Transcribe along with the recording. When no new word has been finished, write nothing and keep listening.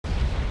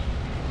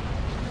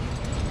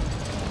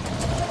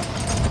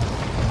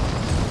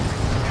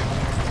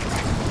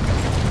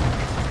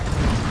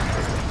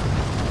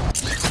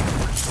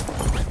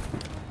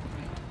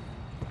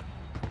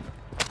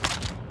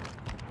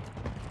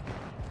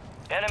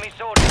Enemy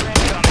soldier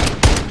incoming.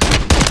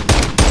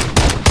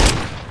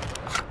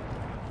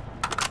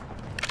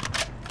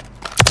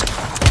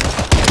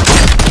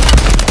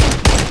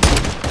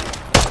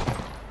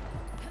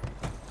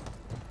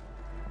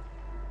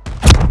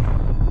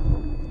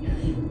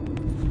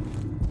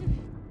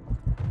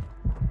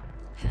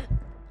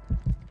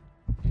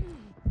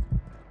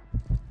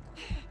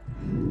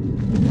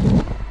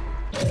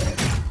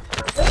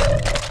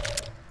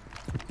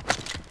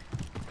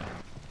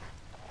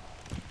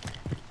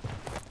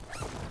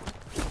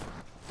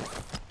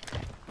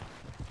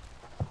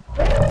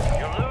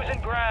 You're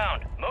losing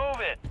ground. Move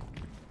it.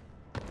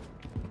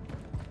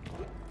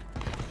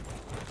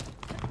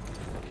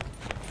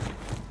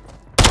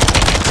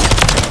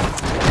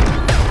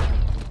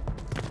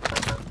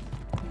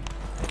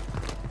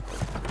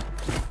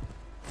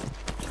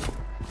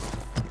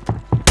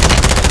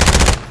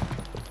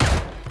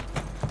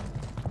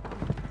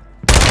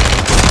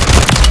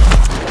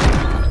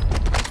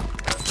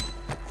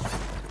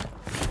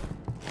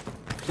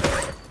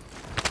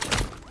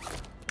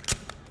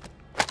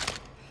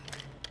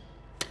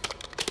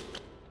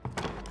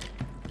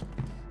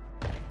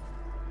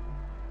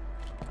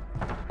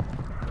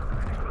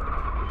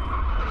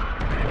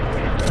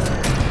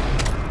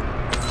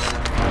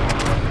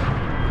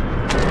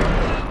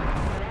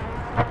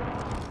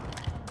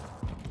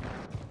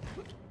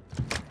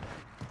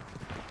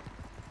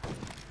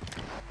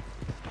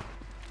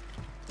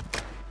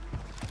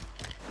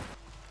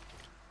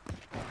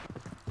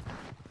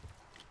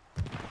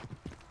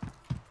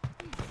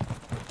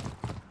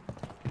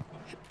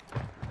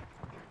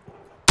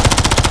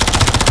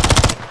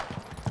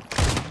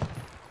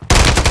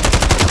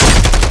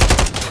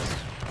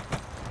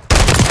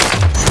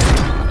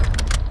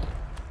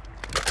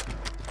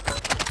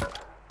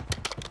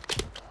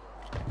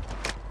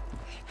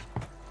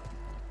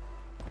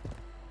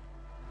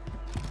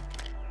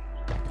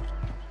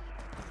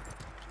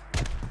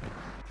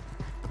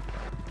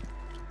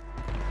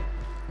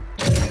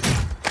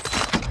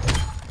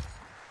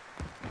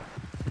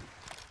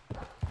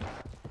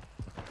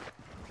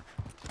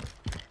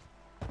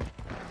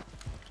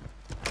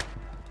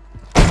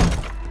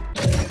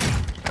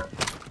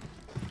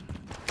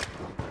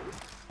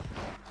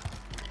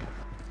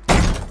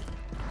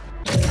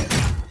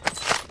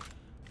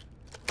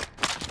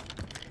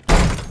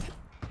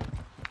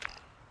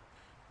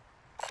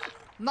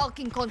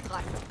 Marking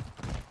contract.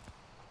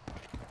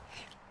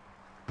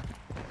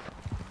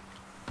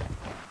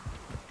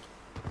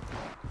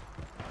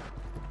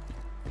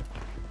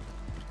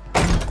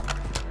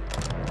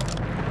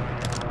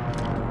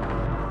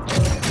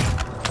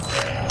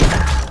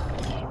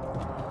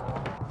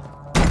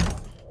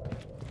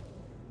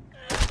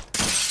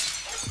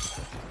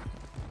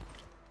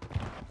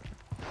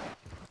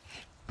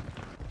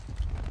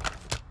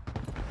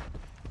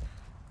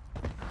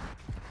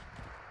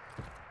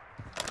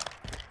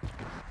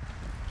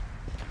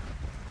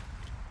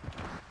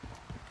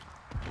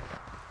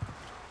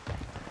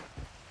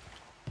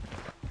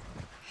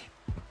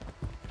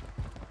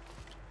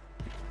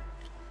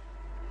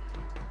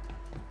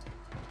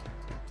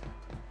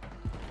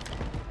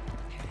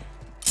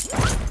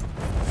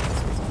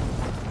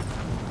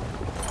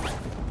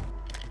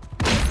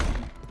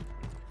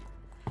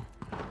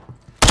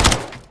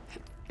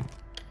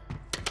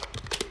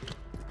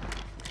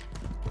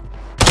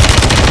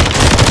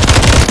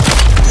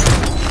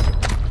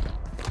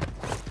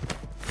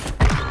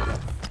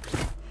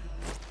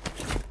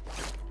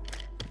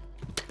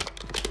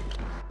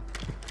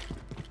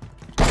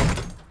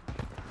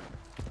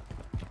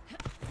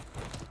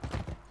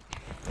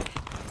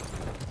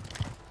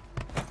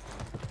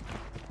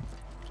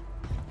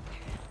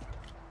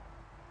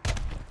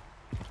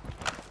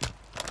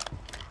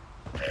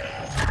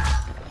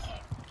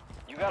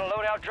 Got a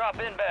loadout drop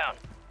inbound.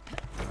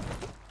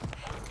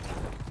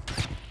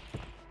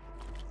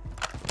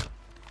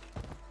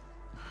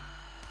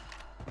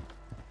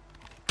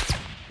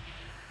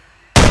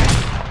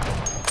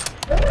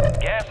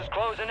 Gas is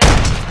closing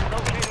in.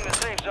 Locating the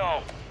safe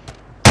zone.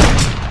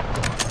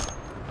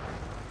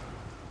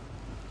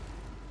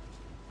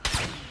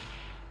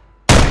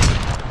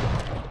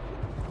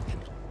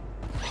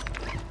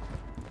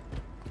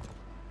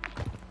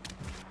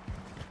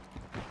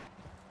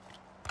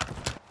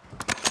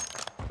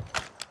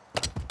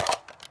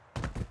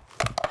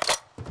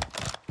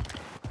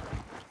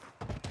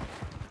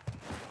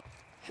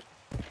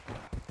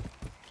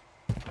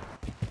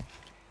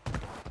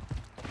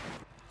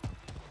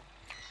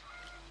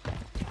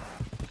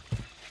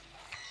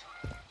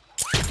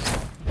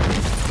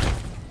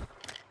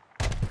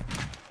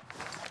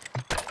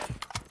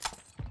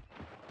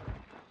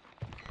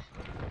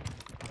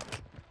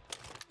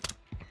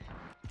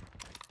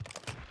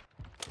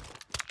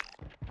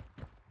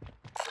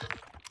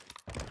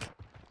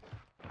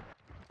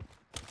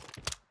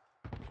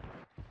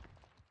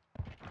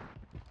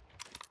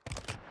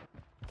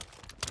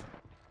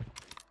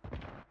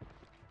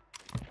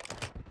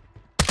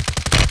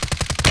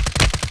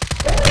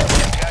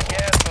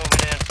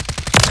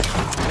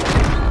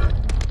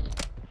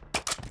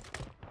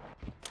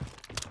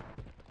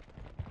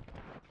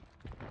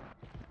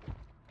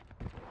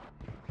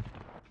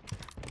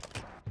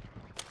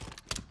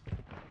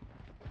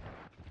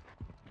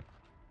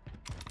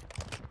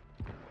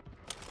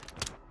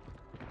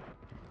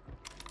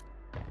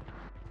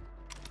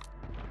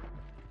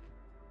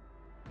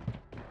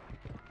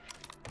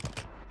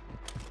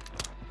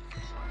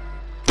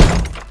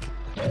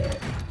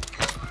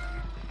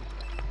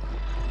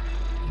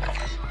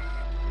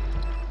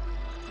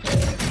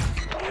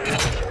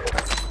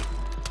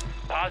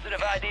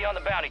 on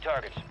the bounty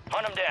targets.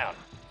 Hunt them down.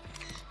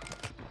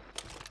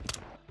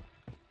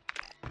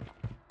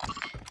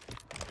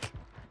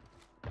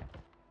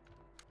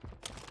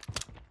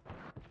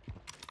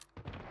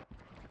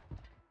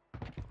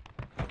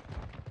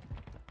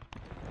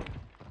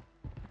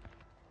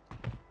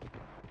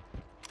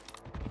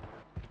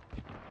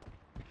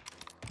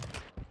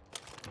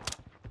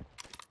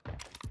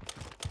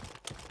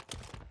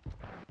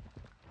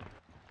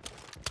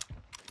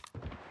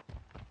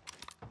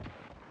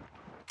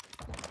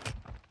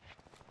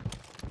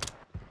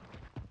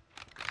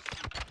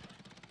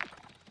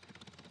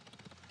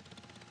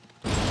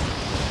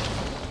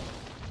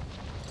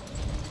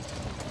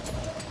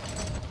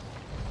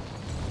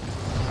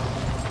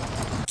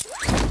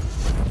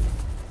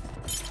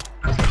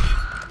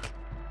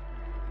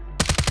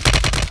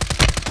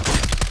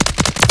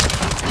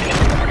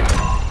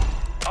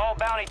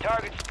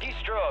 Targets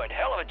destroyed.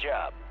 Hell of a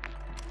job.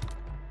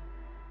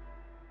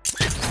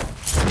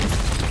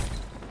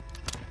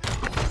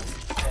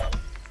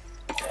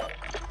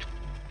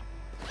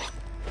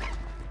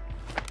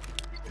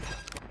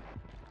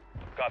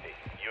 Copy.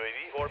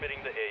 UAV orbiting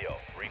the AO.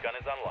 Recon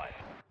is online.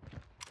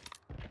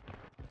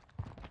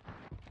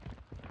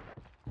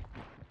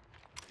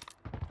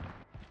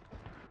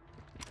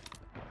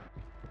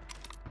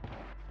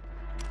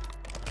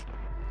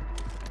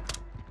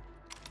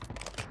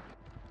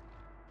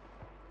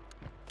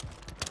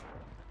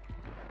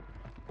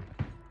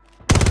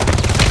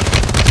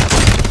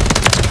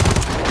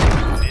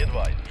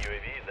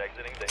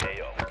 Exiting the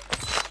AO.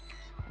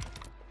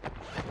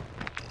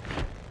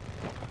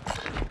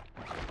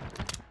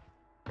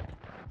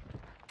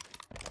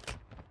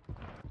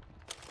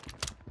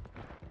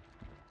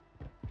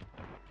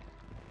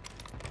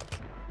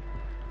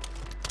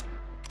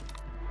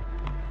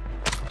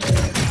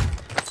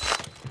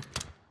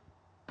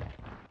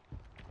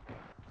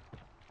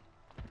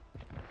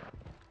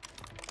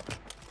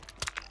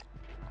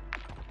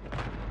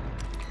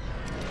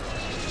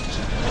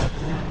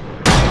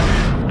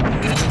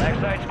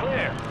 Backside's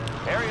clear.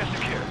 Area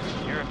secure.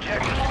 Your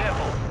objective's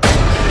simple.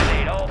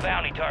 Eliminate all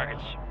bounty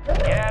targets.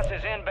 Gas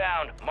is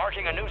inbound,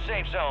 marking a new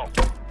safe zone.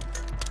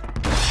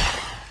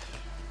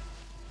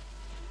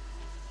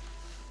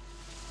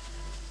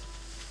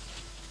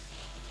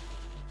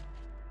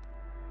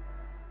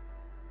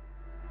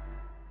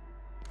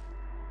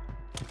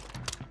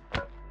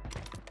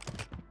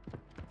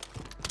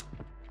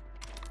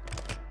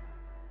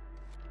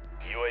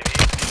 UAV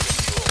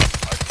fuel.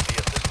 RTB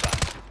at this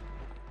time.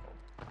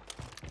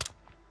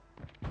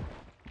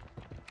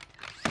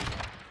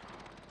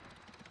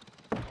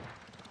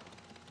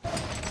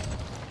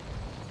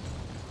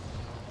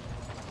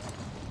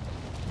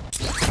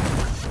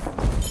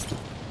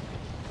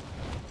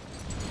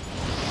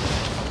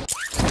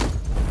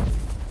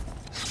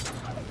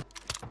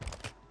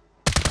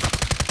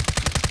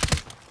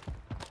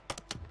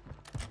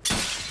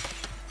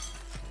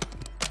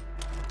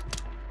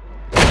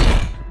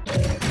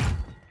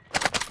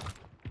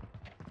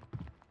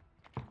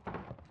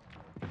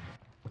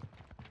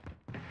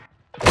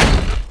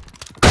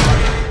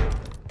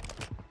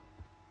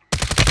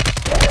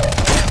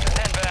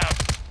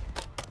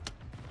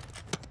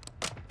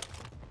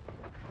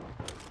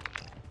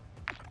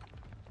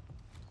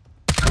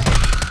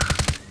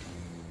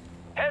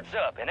 Heads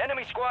up, an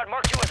enemy squad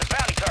marked you as a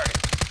bounty target.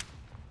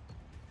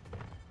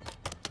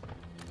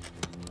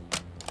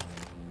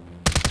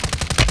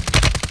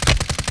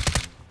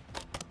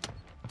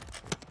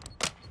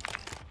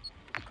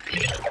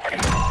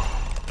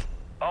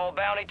 All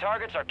bounty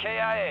targets are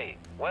KIA.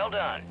 Well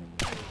done.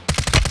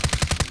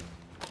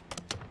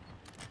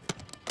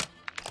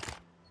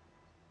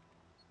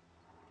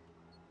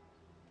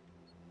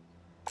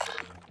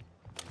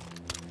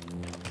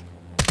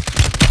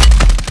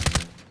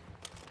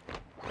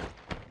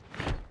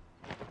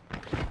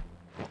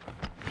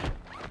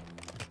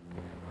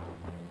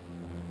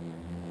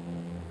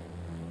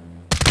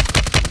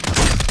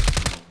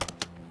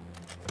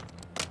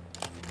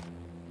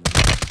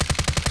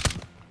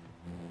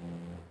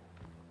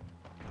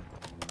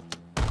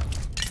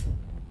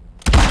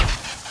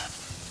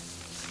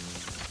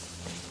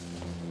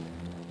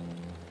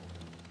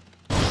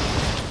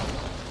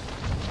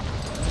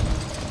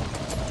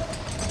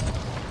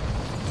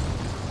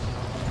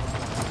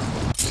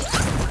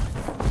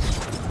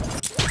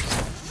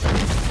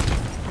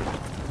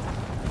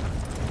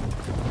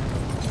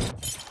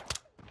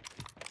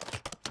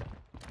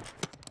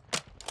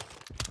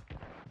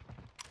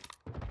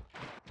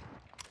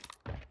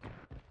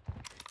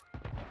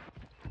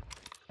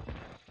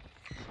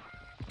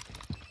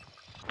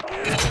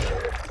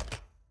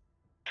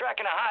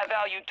 Tracking a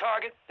high-value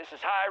target. This is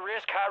high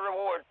risk, high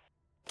reward.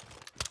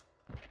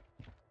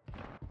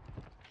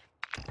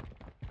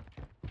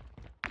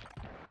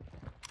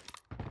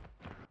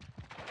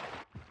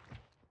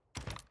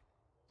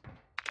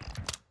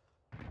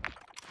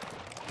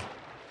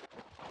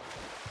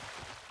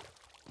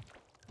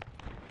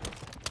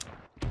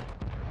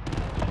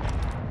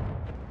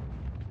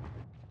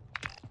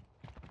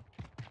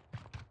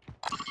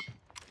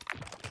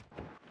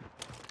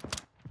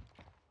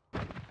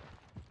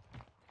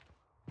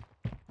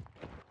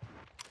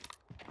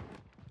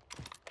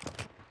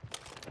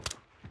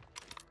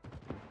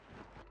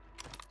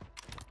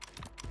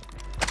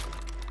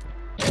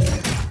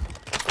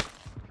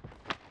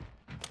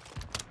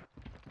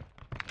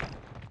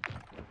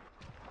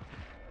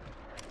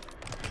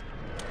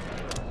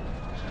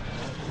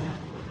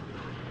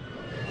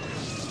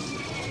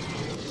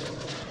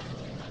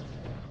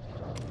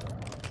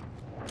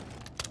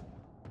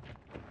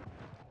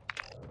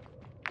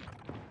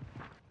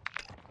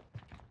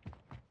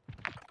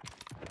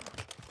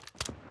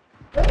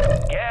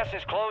 Gas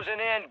is closing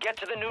in. Get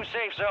to the new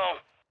safe zone.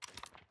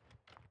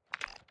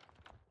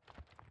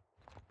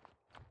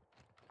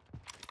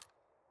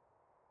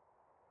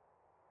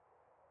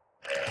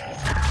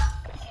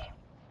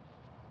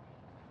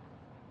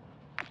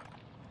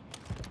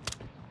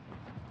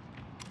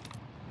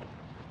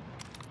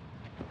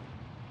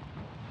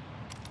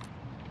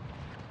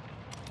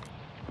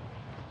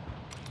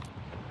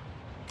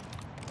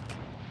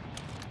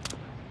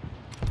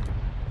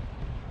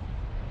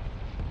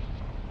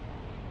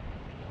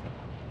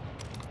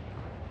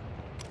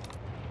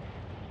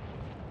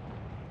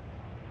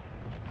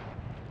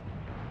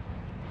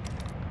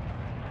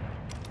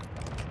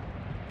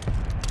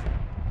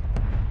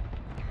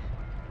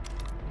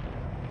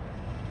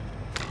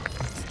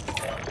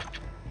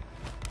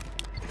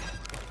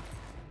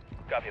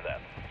 Copy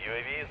that.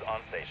 UAV is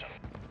on station.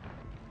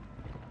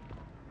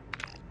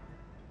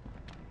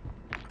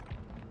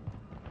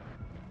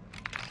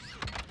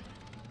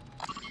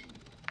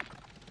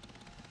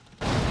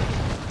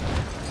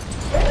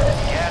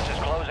 Gas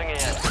is closing in.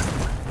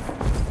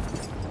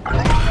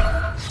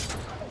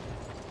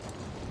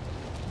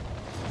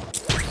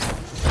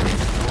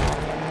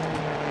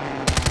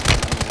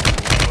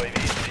 UAV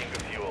is being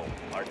fuel.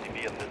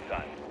 RTB at this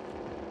time.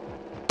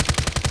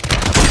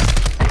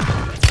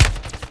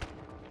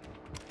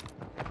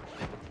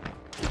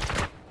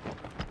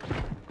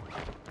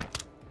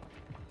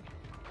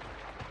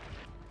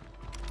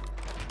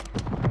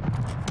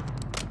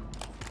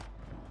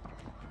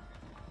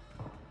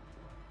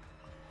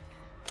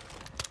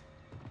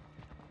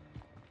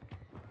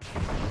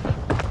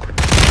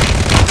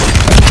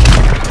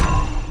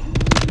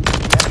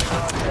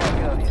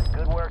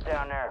 Good work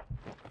down there.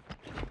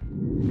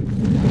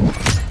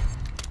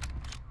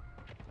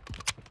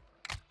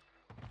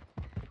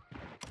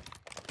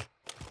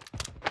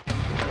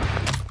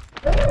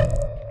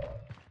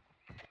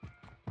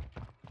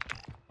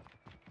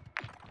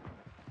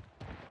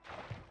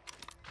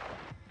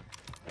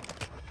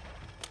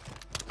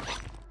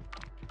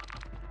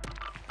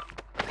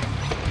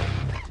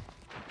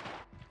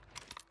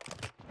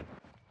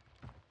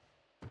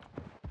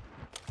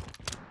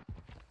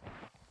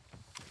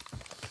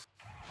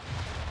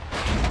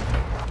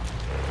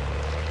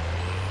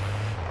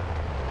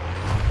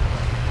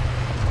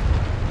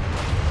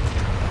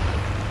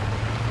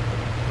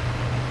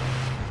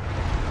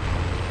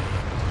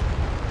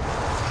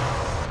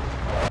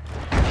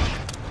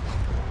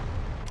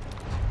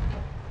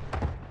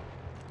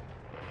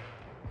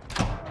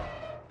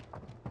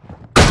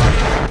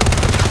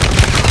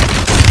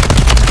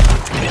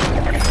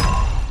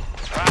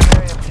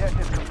 Primary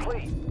objective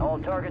complete. All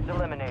targets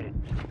eliminated.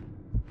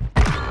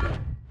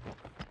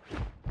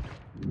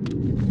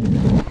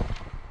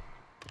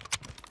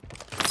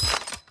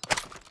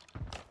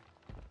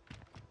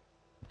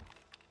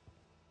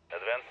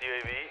 Advanced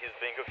UAV is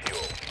being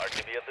fuel.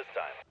 RTB at this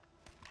time.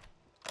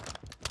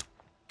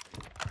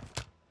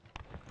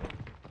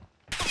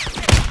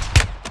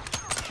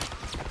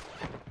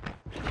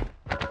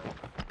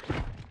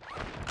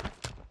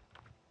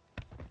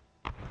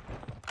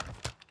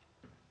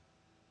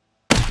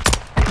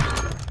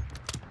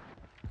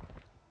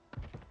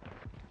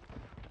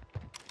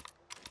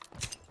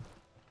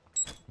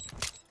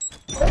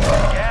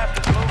 Gas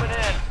is moving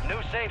in.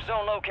 New safe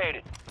zone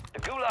located. The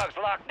gulag's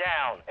locked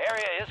down.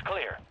 Area is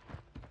clear.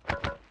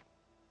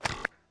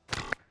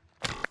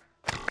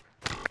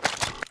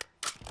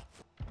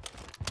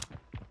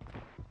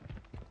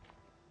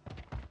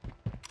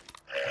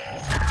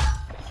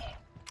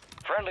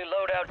 Friendly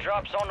loadout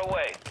drops on the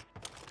way.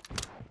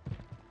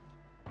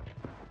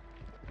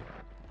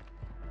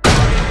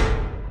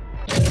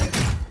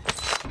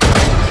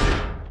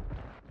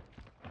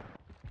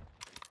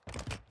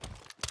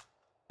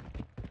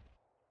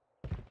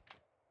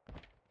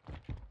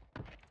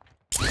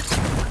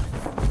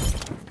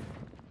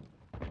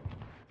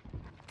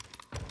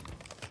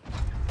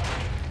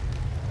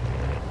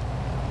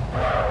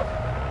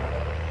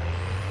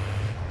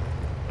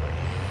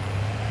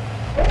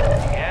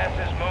 Gas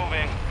is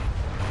moving.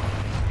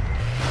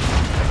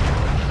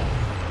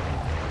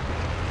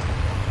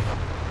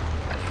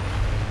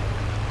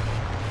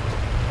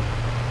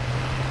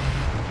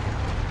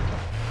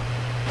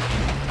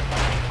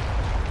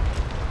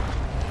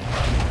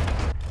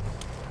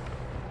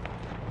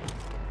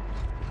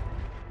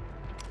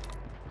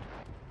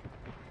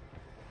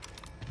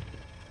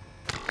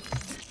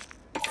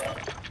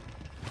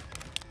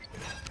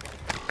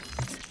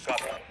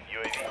 Copy.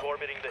 UAV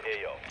orbiting the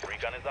AO.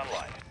 Recon is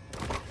online.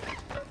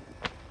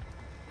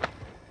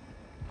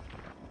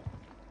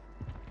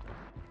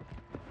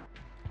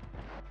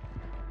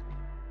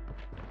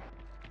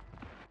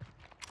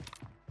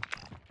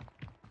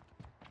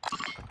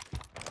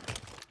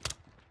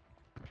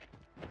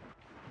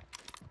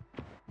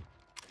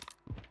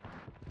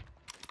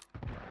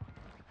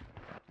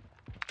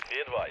 Be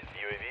advised,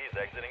 UAV is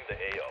exiting the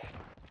AO.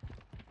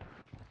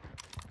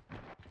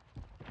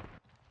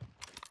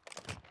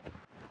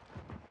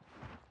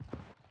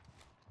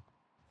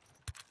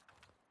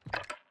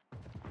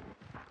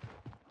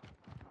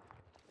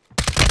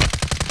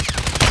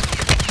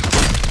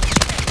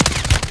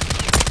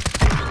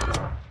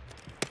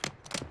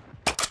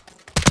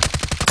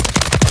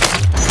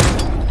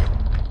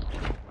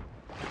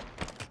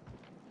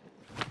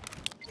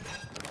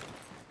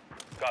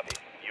 Copy.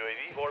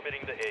 UAV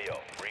orbiting the AO.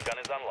 Recon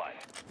is online.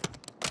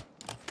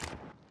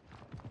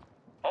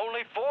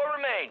 Only 4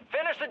 remain.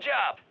 Finish the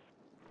job.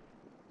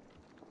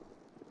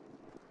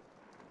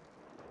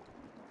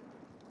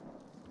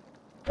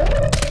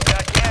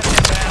 Got gas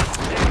inbound.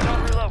 Safe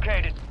zone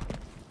relocated.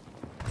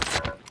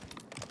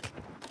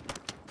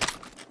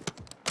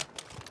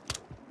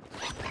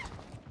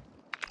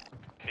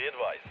 Be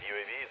advised,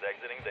 UAV is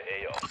exiting the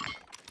AO.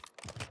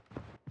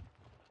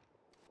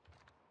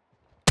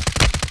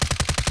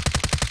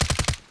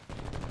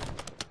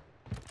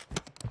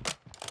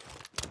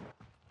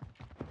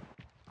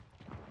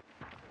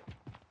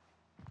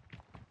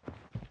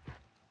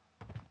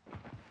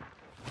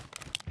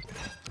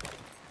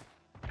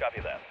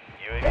 Copy that.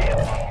 UAV is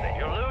on station.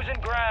 You're losing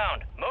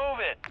ground. Move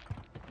it.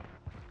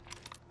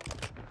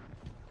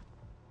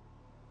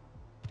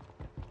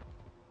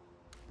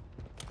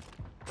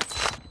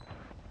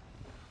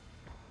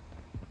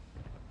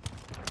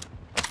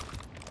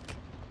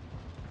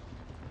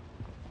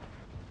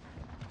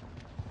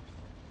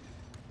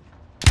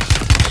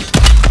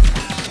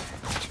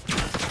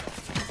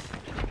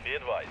 Be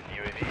advised,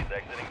 UAV is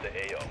exiting the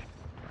AO.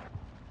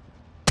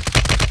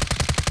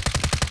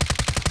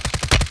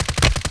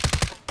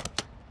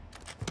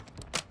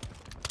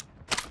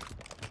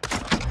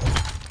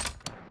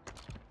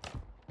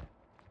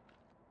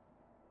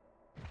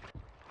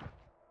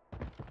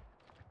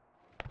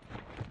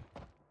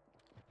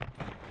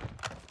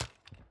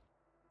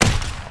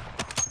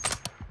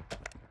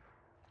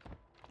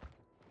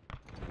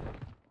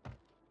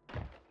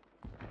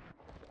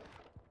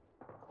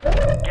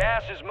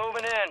 Gas is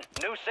moving in.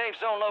 New safe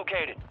zone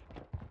located.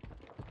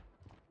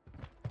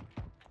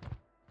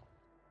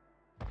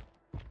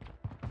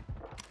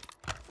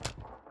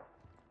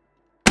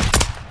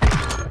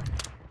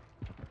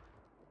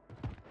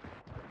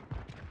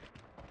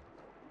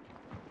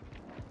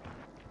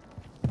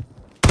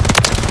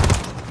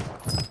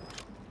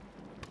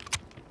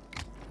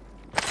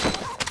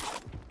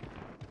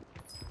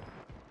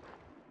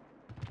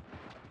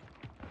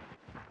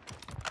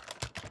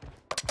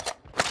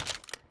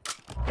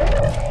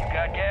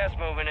 Got gas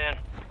moving in.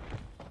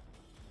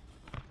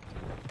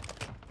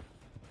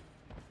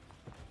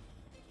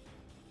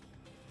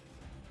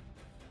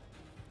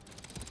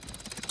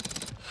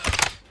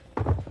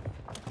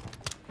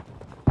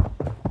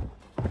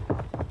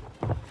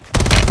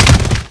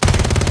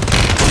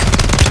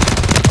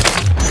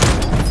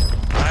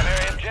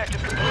 Primary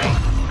objective complete.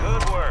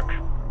 Good work.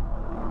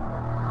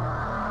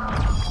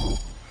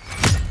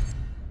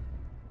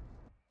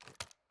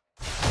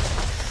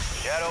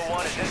 Shadow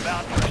 1 is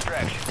inbound for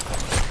extraction.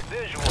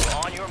 Visual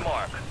on your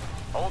mark.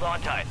 Hold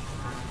on tight.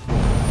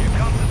 Here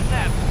comes the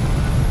snap.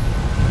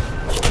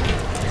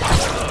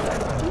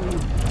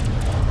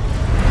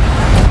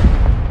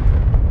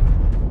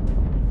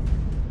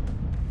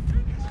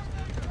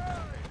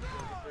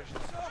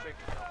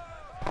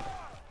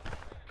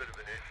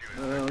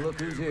 Look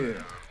who's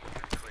here.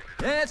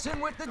 Dancing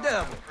with the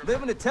devil,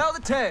 living to tell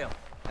the tale.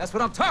 That's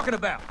what I'm talking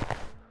about.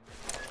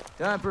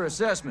 Time for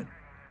assessment.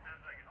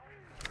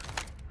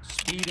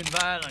 Speed and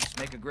violence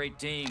make a great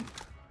team.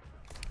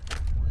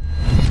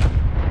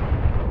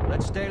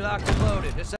 Let's stay locked and loaded. This